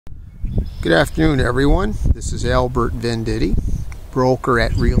Good afternoon, everyone. This is Albert Venditti, broker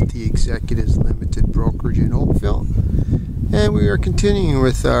at Realty Executives Limited Brokerage in Oakville, and we are continuing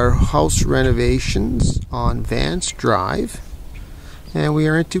with our house renovations on Vance Drive, and we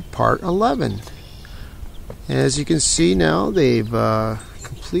are into part 11. As you can see now, they've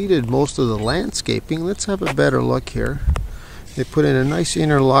completed most of the landscaping. Let's have a better look here. They put in a nice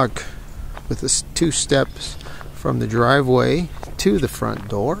interlock with the 2 steps from the driveway to the front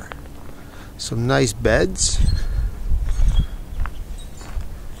door. Some nice beds.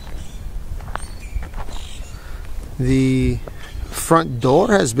 The front door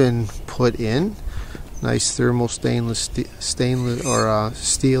has been put in. Nice thermal stainless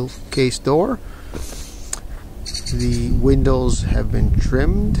steel case door. The windows have been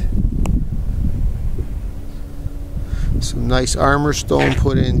trimmed. Some nice armor stone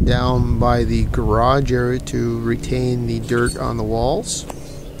put in down by the garage area to retain the dirt on the walls.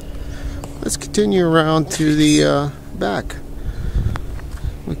 Let's continue around to the back.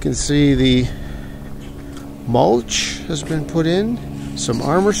 We can see the mulch has been put in, some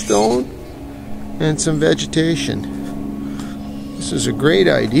armor stone, and some vegetation. This is a great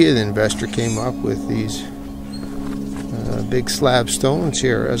idea the investor came up with, these big slab stones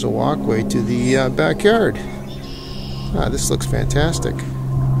here as a walkway to the backyard. This looks fantastic.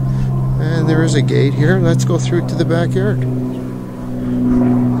 And there is a gate here. Let's go through to the backyard.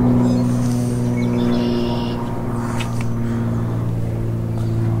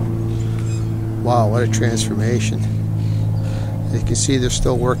 Wow, what a transformation. As you can see, they're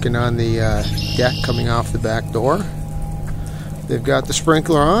still working on the deck coming off the back door. They've got the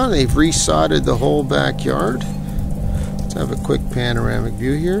sprinkler on. They've resodded the whole backyard. Let's have a quick panoramic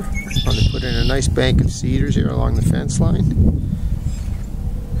view here. They put in a nice bank of cedars here along the fence line.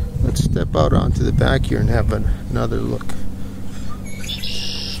 Let's step out onto the back here and have another look.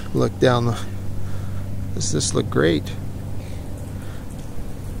 Look down the... Does this look great?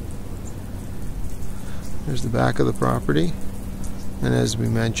 There's the back of the property, and as we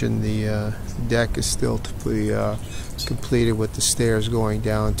mentioned, the deck is still to be completed with the stairs going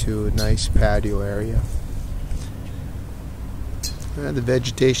down to a nice patio area. The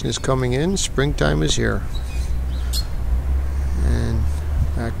vegetation is coming in. Springtime is here. And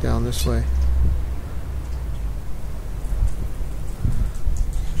back down this way.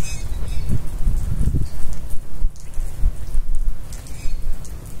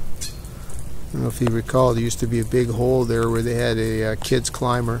 I don't know if you recall, there used to be a big hole there where they had a kids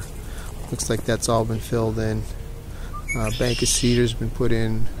climber. Looks like that's all been filled in. Bank of cedars been put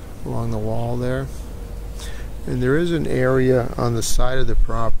in along the wall there. And there is an area on the side of the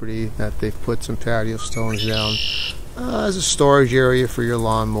property that they've put some patio stones down as a storage area for your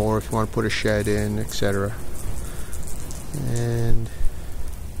lawnmower if you want to put a shed in, etc. And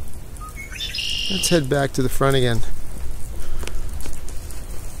let's head back to the front again.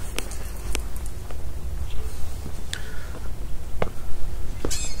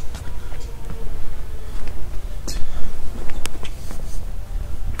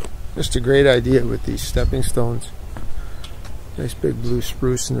 Just a great idea with these stepping stones. Nice big blue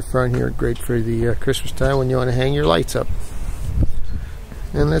spruce in the front here, great for the Christmas time when you want to hang your lights up.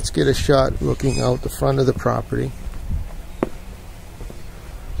 And let's get a shot looking out the front of the property.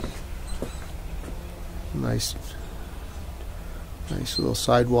 Nice little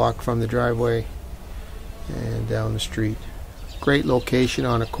sidewalk from the driveway and down the street. Great location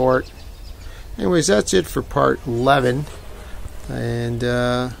on a court. Anyways, that's it for part 11.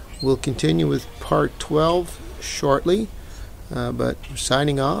 And we'll continue with part 12 shortly, but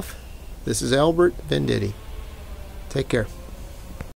signing off. This is Albert Venditti. Take care.